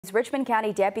Richmond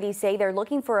County deputies say they're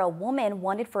looking for a woman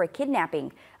wanted for a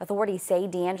kidnapping. Authorities say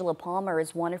D'Angela Palmer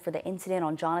is wanted for the incident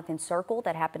on Jonathan Circle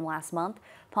that happened last month.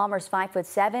 Palmer's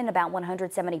 5'7", about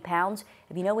 170 pounds.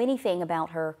 If you know anything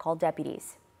about her, call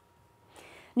deputies.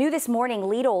 New this morning,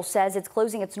 Lidl says it's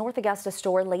closing its North Augusta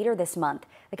store later this month.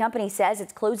 The company says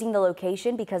it's closing the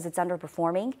location because it's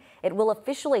underperforming. It will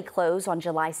officially close on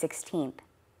July 16th.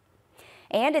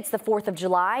 And it's the 4th of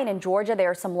July, and in Georgia,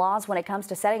 there are some laws when it comes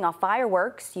to setting off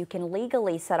fireworks. You can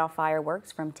legally set off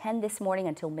fireworks from 10 this morning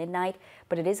until midnight,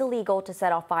 but it is illegal to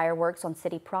set off fireworks on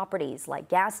city properties like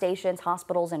gas stations,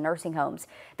 hospitals, and nursing homes.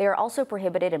 They are also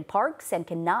prohibited in parks and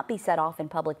cannot be set off in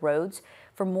public roads.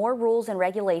 For more rules and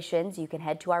regulations, you can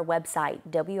head to our website,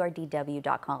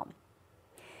 wrdw.com.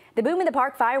 The Boom in the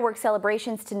Park fireworks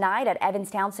celebrations tonight at Evans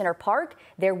Town Center Park.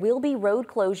 There will be road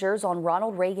closures on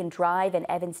Ronald Reagan Drive and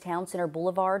Evans Town Center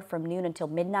Boulevard from noon until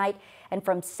midnight, and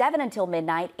from 7 until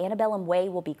midnight, Antebellum Way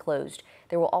will be closed.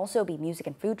 There will also be music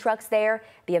and food trucks there.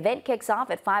 The event kicks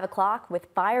off at 5 o'clock with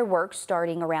fireworks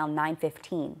starting around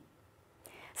 9:15.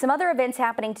 Some other events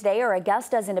happening today are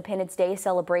Augusta's Independence Day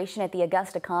celebration at the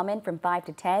Augusta Common from 5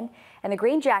 to 10, and the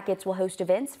Green Jackets will host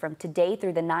events from today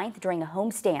through the 9th during a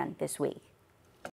homestand this week.